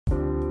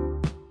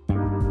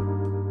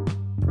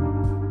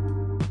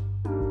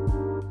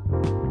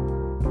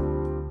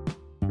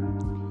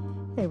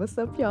what's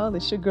up, y'all?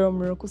 It's your girl,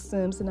 Miracle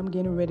Sims, and I'm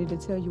getting ready to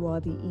tell you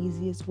all the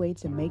easiest way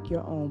to make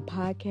your own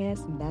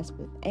podcast, and that's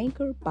with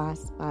Anchor by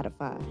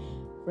Spotify.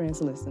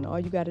 Friends, listen, all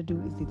you got to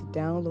do is either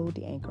download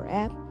the Anchor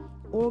app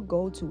or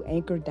go to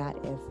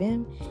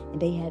anchor.fm, and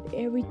they have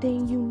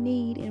everything you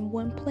need in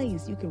one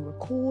place. You can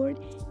record,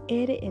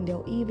 edit, and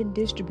they'll even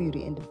distribute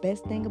it. And the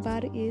best thing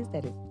about it is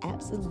that it's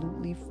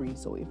absolutely free.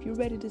 So if you're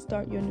ready to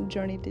start your new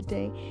journey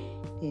today,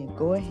 then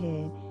go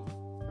ahead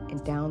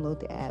and download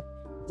the app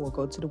or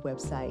go to the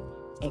website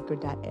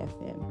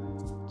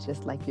anchor.fm,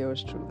 just like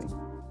yours truly.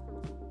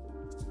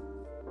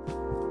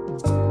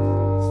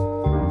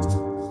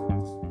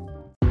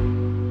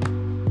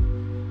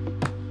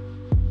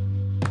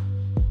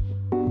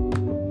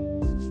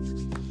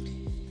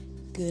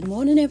 Good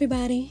morning,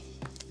 everybody.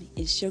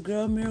 It's your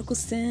girl, Miracle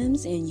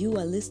Sims, and you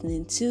are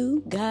listening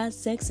to God,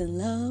 Sex, and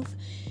Love,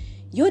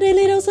 your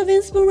daily dose of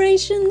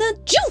inspiration, the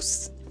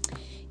juice.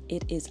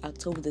 It is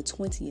October the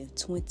 20th,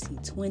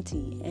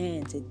 2020,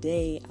 and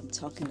today I'm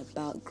talking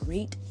about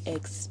great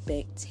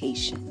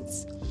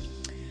expectations.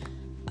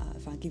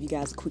 If I give you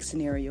guys a quick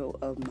scenario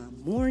of my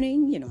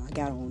morning, I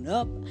got on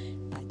up,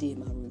 I did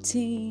my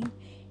routine,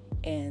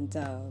 and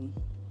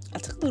I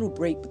took a little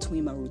break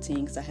between my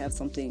routine because I have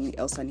something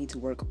else I need to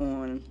work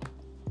on,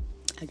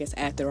 I guess,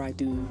 after I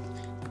do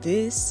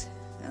this,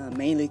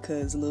 mainly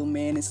because little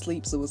man is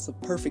asleep, so it's a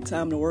perfect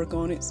time to work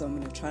on it, so I'm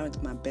going to try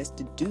my best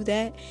to do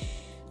that.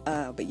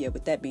 But yeah,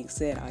 with that being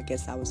said, I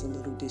guess I was a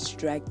little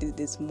distracted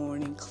this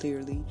morning,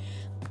 clearly.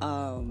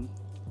 So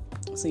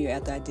yeah,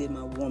 after I did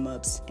my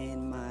warm-ups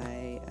and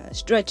my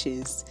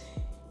stretches,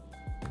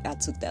 I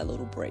took that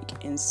little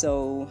break. And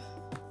so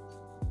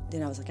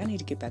then I was like, I need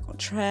to get back on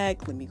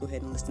track. Let me go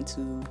ahead and listen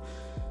to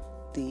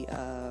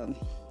the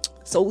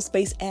Soul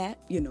Space app,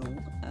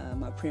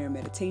 my prayer and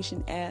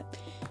meditation app.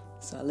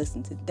 So I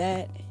listened to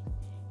that.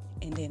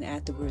 And then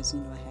afterwards,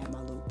 I had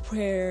my little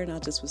prayer, and I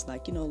just was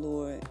like,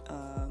 Lord,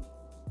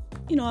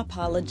 I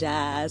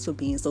apologize for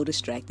being so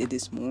distracted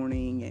this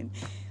morning,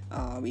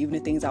 and even the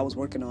things I was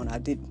working on, I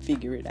didn't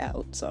figure it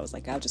out. So I was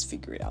like, I'll just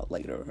figure it out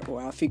later,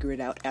 or I'll figure it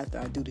out after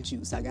I do the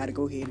juice. I got to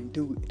go ahead and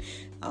do it,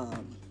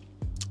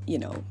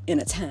 in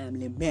a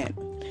timely manner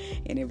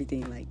and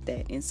everything like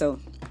that. And so,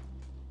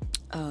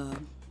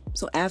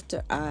 so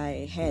after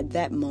I had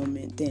that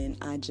moment, then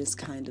I just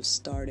kind of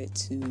started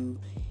to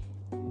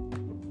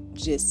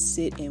just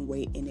sit and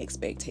wait in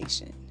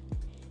expectation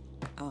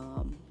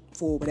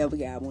for whatever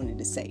God wanted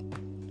to say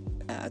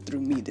through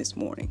me this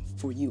morning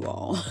for you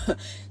all.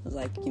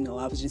 Like,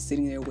 I was just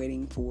sitting there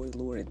waiting for the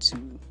Lord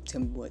to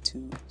tell me what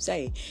to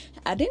say.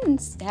 I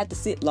didn't have to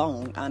sit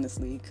long,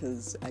 honestly,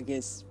 because I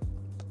guess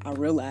I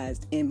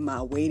realized in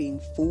my waiting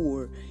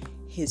for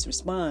his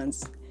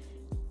response,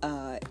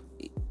 that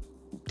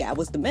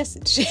was the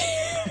message.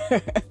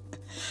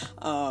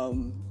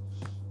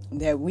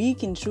 That we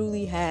can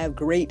truly have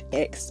great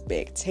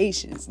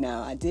expectations.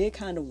 Now, I did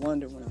kind of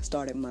wonder when I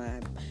started my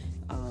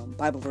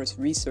Bible verse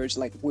research,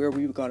 like where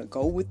we were going to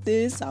go with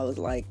this. I was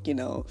like,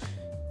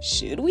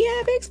 should we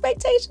have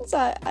expectations?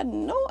 I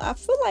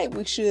feel like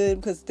we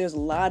should, because there's a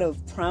lot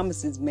of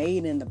promises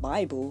made in the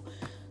Bible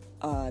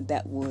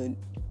that would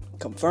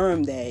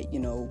confirm that,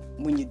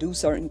 when you do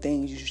certain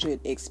things, you should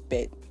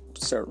expect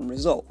certain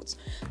results.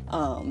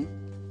 But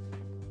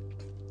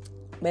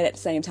at the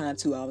same time,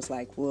 too, I was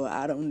like, well,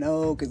 I don't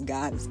know, because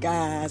God is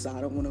God, so I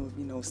don't want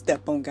to,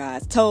 step on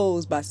God's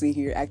toes by sitting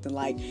here acting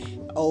like,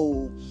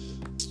 oh,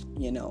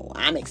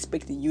 I'm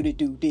expecting you to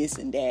do this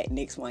and that and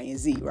X, Y, and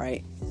Z,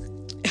 right?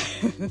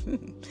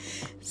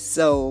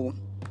 So,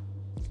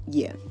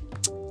 yeah.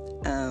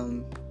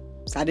 So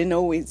I didn't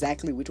know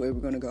exactly which way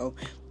we're going to go.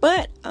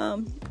 But,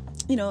 I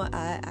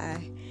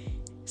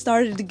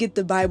started to get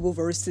the Bible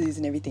verses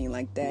and everything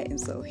like that. And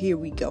so here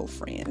we go,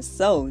 friends.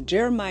 So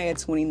Jeremiah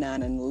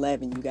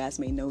 29:11, you guys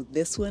may know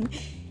this one.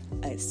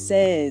 It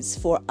says,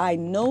 "For I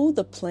know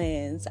the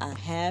plans I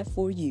have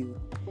for you,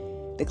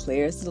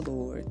 declares the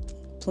Lord,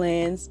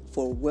 plans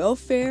for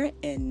welfare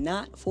and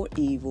not for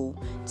evil,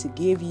 to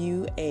give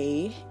you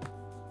a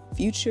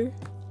future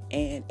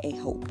and a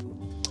hope."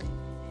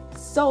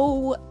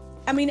 So,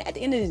 at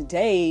the end of the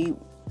day,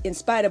 in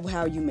spite of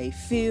how you may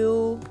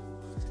feel,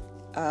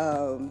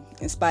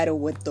 in spite of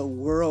what the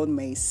world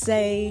may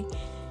say,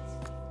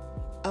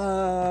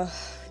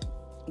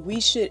 we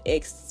should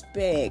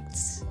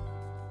expect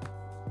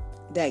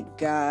that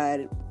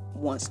God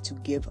wants to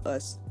give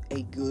us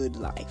a good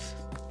life.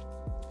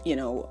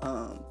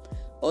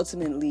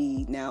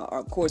 Ultimately, now,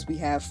 of course, we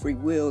have free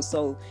will,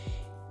 so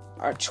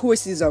our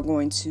choices are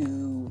going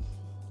to,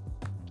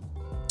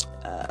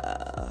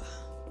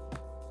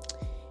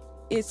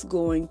 it's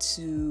going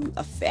to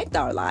affect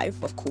our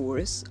life, of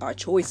course, our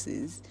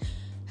choices.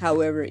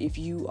 However, if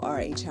you are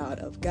a child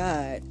of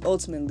God,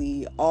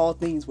 ultimately, all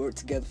things work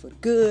together for the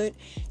good,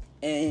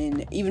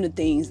 and even the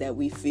things that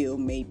we feel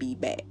may be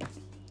bad.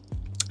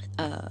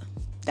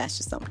 That's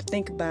just something to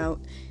think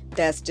about.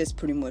 That's just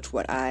pretty much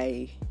what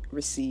I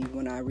receive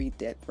when I read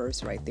that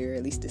verse right there,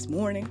 at least this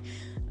morning.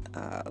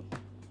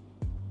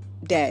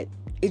 That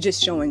it's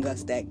just showing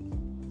us that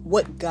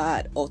what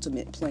God's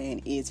ultimate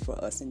plan is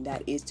for us, and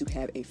that is to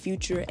have a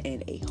future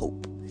and a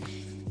hope,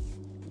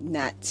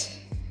 not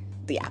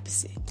the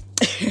opposite.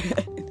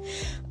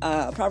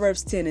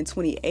 Proverbs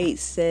 10:28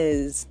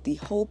 says, "The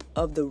hope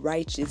of the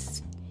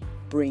righteous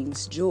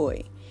brings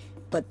joy,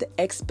 but the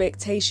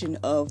expectation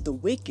of the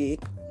wicked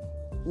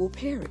will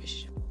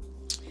perish."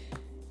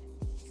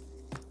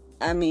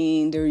 I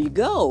mean, there you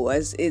go.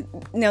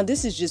 Now,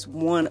 this is just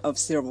one of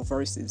several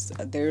verses.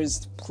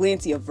 There's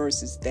plenty of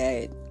verses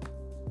that,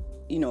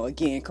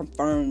 again,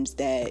 confirms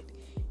that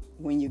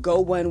when you go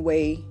one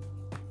way,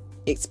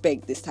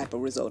 expect this type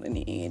of result in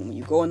the end. When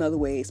you go another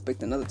way,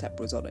 expect another type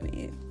of result in the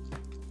end.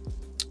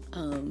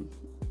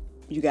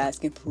 You guys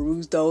can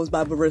peruse those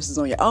Bible verses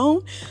on your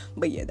own.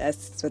 But yeah,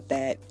 that's what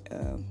that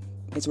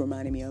is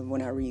reminding me of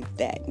when I read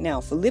that.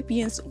 Now,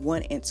 Philippians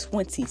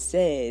 1:20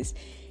 says,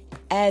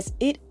 "As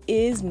it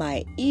is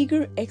my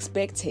eager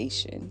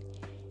expectation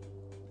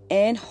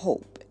and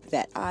hope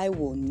that I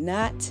will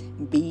not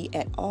be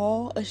at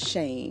all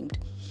ashamed,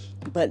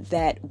 but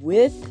that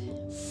with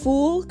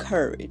full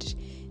courage,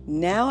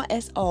 now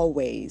as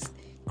always,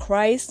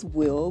 Christ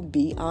will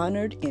be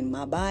honored in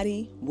my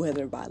body,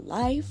 whether by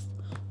life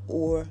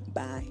or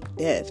by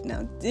death."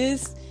 Now,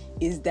 this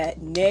is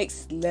that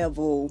next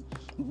level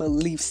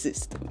belief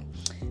system.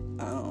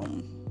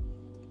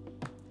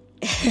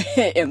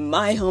 In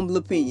my humble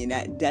opinion,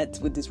 that's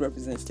what this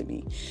represents to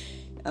me.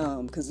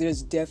 Because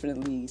there's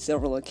definitely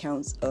several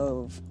accounts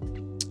of,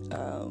 I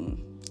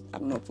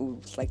don't know if it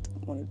was like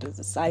one of the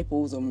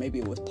disciples or maybe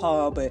it was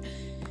Paul, but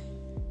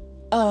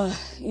I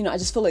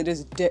just feel like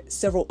there's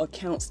several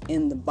accounts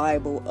in the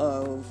Bible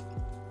of,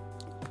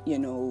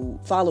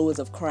 followers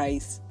of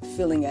Christ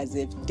feeling as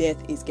if death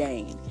is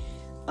gain,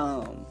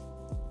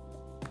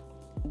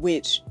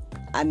 which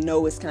I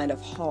know is kind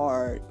of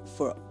hard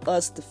for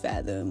us to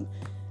fathom,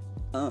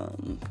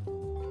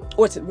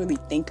 or to really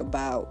think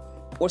about,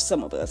 or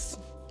some of us,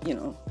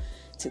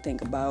 to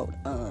think about,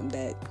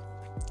 that,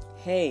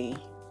 hey,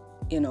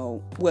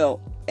 well,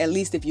 at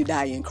least if you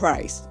die in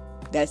Christ,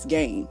 that's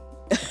gain,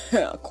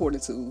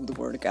 according to the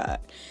Word of God.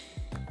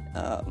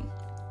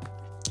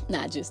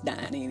 Not just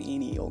dying in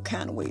any old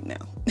kind of way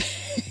now.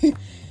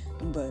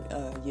 But,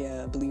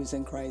 believers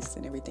in Christ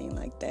and everything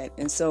like that.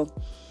 And so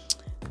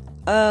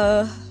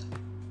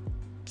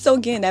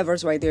again, that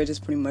verse right there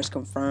just pretty much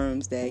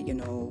confirms that,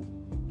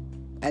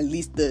 at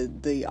least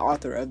the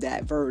author of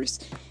that verse,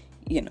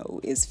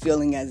 is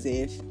feeling as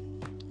if,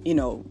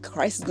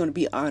 Christ is going to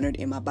be honored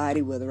in my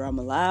body, whether I'm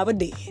alive or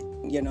dead,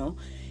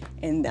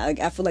 and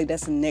I feel like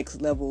that's the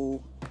next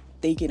level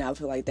thinking. I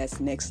feel like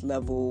that's next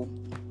level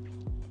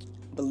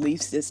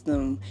belief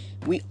system.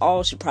 We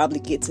all should probably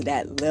get to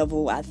that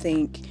level. I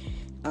think,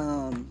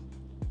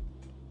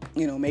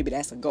 maybe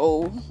that's a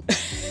goal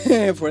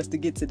for us to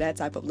get to that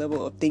type of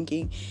level of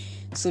thinking.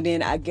 So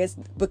then I guess,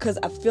 because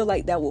I feel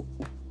like that will,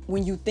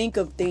 when you think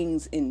of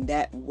things in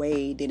that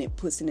way, then it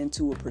puts it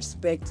into a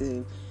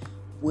perspective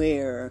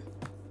where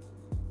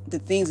the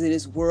things of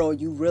this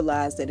world, you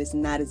realize that it's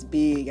not as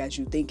big as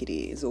you think it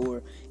is,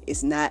 or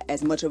it's not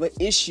as much of an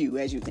issue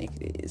as you think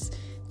it is.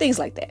 Things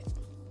like that.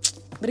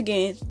 But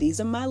again, these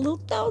are my little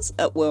thoughts.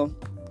 Well,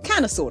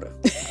 kind of, sort of.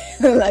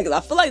 Like,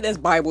 I feel like that's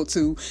Bible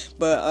too.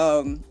 But,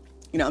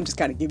 I'm just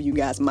kind of giving you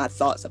guys my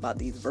thoughts about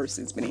these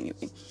verses. But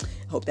anyway,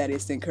 hope that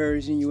it's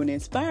encouraging you and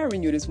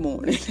inspiring you this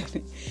morning.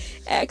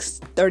 Acts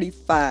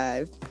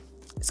 3:5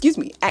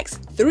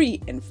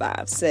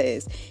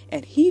 says,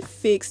 "And he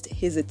fixed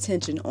his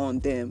attention on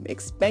them,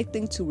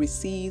 expecting to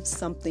receive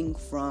something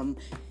from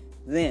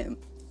them."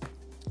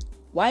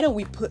 Why don't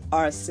we put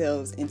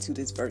ourselves into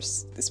this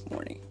verse this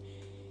morning?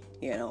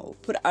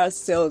 Put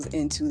ourselves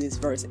into this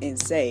verse and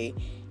say,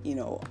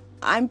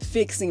 I'm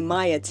fixing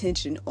my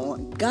attention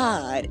on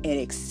God and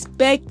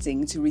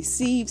expecting to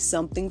receive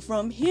something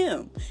from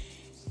Him.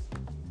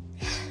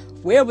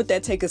 Where would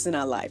that take us in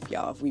our life,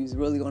 y'all, if we was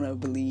really going to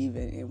believe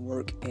and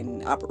work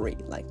and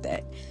operate like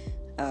that?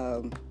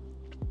 I'm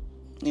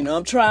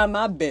trying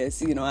my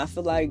best. I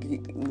feel like,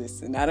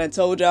 listen, I done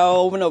told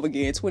y'all over and over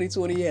again,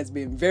 2020 has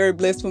been very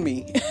blessed for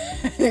me.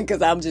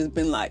 Because I've just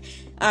been like,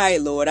 all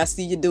right, Lord, I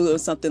see you doing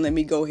something. Let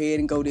me go ahead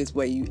and go this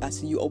way. I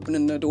see you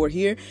opening the door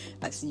here.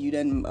 I see you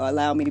done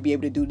allow me to be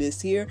able to do this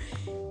here.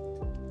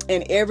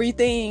 And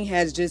everything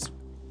has just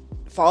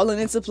fallen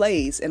into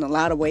place in a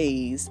lot of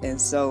ways. And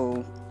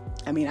so,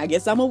 I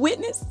guess I'm a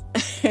witness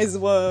is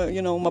what,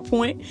 my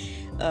point.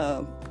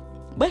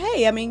 But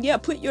hey,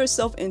 put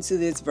yourself into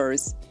this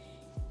verse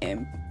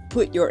and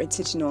put your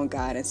attention on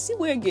God and see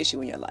where it gets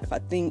you in your life. I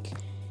think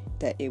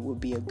that it would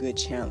be a good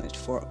challenge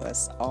for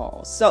us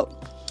all. So,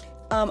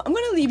 I'm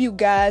going to leave you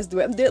guys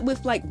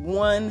with like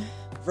one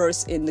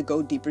verse in the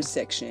Go Deeper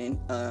section.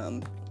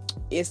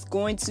 It's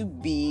going to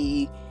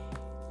be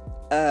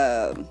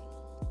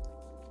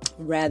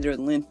rather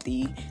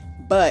lengthy,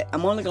 but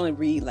I'm only going to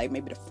read like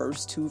maybe the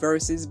first 2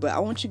 verses. But I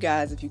want you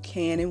guys, if you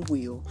can and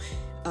will,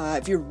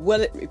 if you're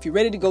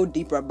ready to go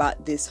deeper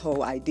about this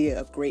whole idea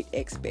of great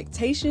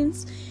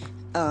expectations,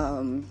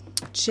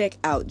 check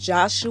out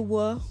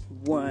Joshua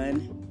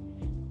 1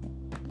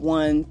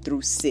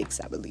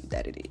 1-6, I believe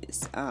that it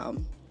is.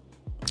 I'm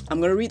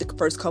going to read the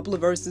first couple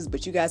of verses,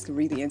 but you guys can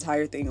read the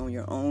entire thing on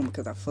your own,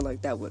 because I feel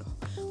like that would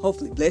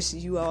hopefully bless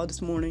you all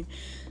this morning.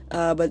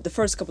 But the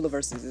first couple of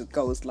verses, it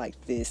goes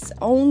like this.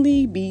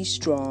 Only be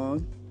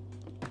strong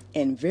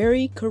and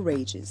very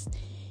courageous,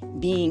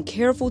 being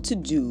careful to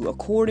do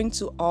according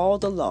to all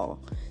the law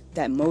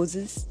that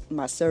Moses,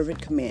 my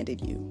servant,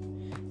 commanded you.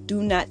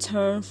 Do not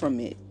turn from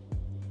it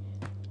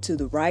to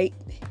the right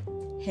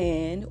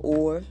hand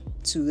or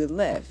to the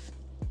left,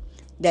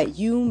 that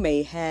you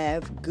may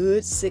have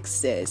good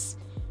success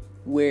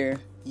where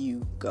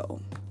you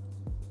go.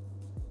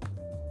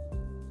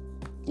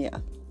 Yeah.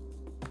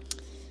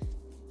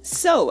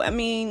 So, I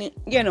mean,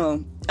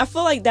 I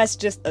feel like that's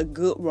just a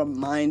good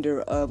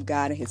reminder of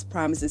God and his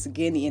promises.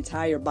 Again, the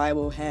entire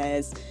Bible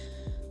has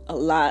a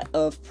lot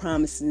of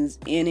promises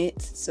in it.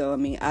 So, I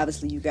mean,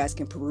 obviously you guys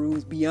can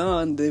peruse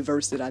beyond the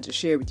verse that I just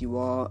shared with you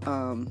all.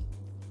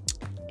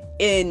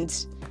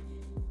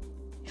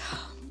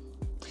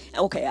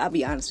 Okay, I'll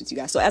be honest with you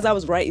guys. So as I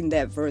was writing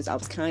that verse, I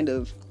was kind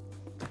of,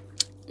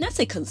 not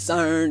say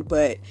concerned,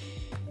 but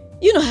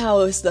you know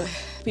how it's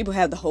people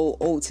have the whole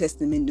Old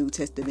Testament, New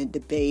Testament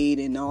debate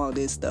and all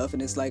this stuff.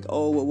 And it's like,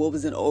 oh, well, what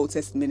was in the Old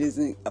Testament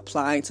isn't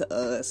applying to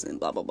us and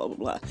blah, blah, blah, blah,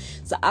 blah.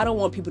 So I don't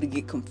want people to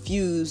get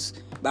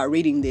confused by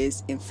reading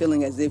this and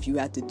feeling as if you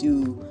have to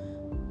do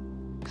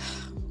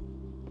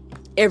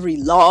every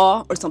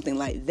law or something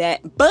like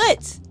that.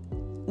 But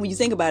when you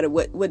think about it,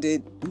 what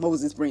did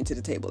Moses bring to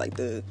the table? Like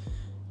the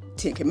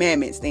 10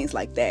 Commandments, things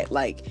like that.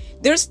 Like,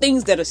 there's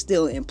things that are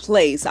still in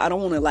place. I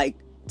don't want to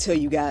tell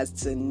you guys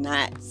to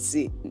not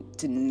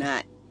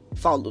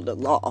follow the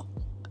law,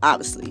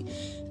 obviously.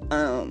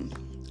 I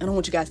don't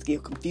want you guys to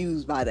get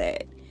confused by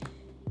that.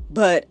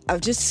 But I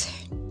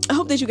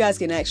hope that you guys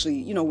can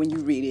actually, when you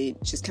read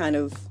it, just kind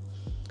of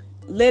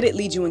let it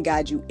lead you and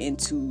guide you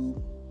into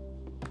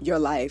your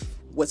life,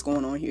 what's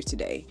going on here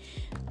today.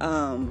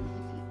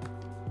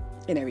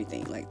 And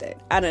everything like that.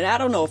 I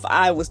don't know if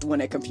I was the one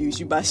that confused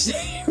you by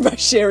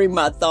sharing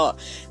my thought.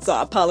 So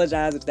I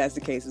apologize if that's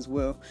the case as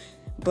well.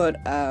 But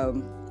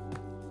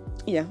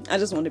yeah, I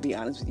just wanted to be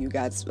honest with you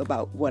guys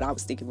about what I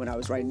was thinking when I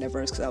was writing that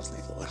verse, because I was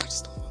like, I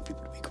just don't want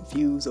people to be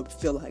confused or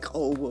feel like,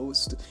 oh, well,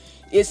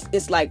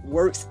 it's like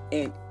works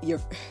and your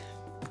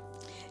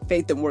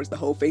faith and works, the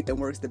whole faith and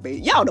works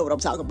debate. Y'all know what I'm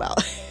talking about.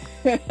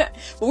 But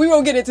we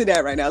won't get into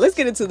that right now. Let's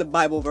get into the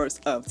Bible verse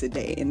of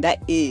today, and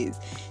that is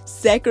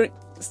Second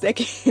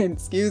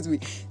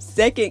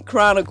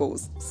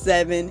Chronicles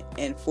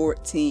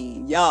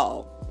 7:14.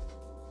 Y'all,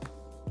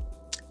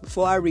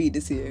 before I read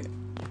this here,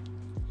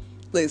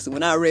 listen,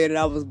 when I read it,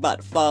 I was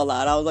about to fall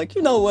out. I was like,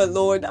 you know what,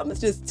 Lord, I'm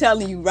just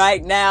telling you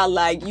right now,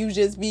 like, you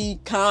just be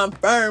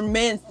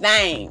confirming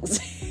things.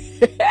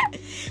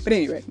 But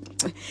anyway,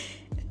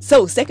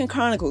 so 2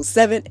 Chronicles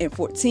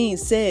 7:14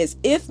 says,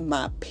 if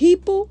my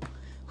people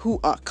who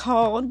are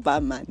called by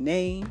my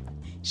name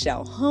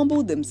shall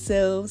humble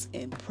themselves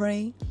and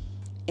pray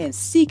and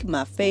seek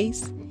my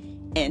face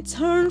and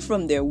turn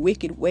from their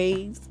wicked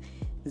ways,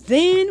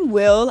 then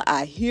will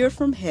I hear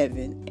from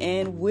heaven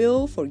and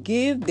will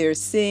forgive their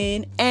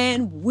sin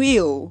and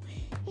will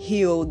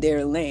heal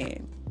their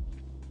land.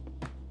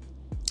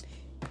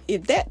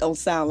 If that don't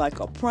sound like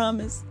a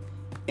promise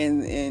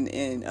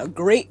and a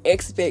great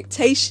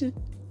expectation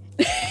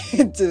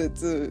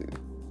to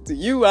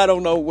you, I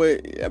don't know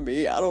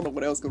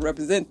what else could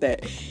represent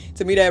that.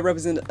 To me, that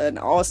represents an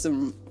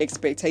awesome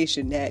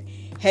expectation that,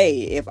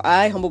 hey, if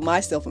I humble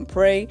myself and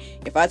pray,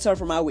 if I turn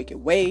from my wicked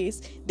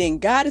ways, then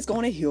God is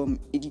going to heal me.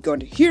 He's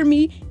going to hear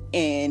me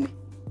and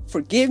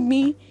forgive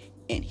me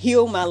and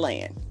heal my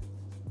land.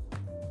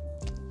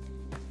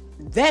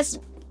 That's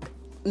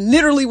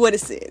literally what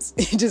it says.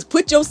 Just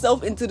put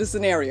yourself into the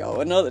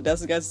scenario.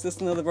 That's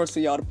just another verse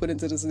for y'all to put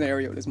into the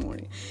scenario this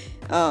morning.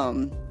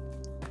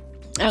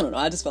 I don't know.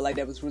 I just felt like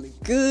that was really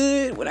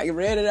good. When I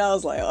read it, I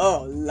was like,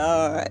 oh,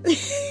 Lord.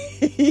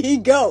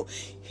 Here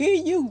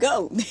you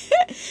go.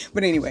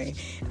 But anyway,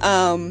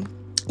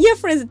 yeah,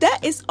 friends,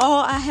 that is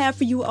all I have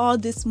for you all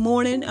this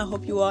morning. I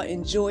hope you all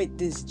enjoyed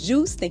this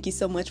juice. Thank you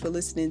so much for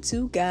listening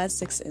to God,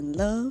 Sex, and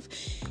Love,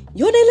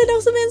 your daily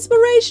dose of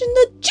inspiration,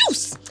 the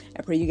juice.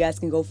 I pray you guys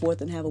can go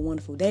forth and have a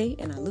wonderful day.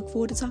 And I look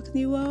forward to talking to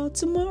you all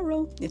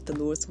tomorrow, if the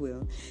Lord's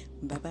will.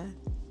 Bye-bye.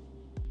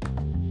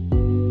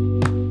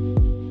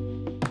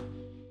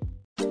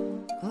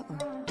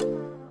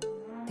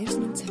 There's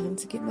no time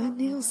to get my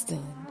nails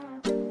done.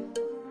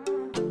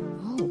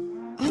 Oh,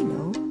 I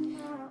know.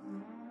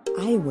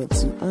 I went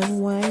to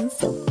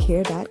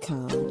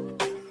unwindselfcare.com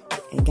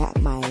and got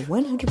my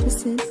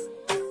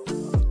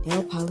 100%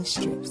 nail polish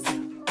strips.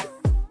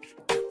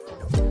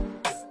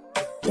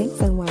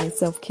 Thanks, Unwind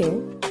Self Care.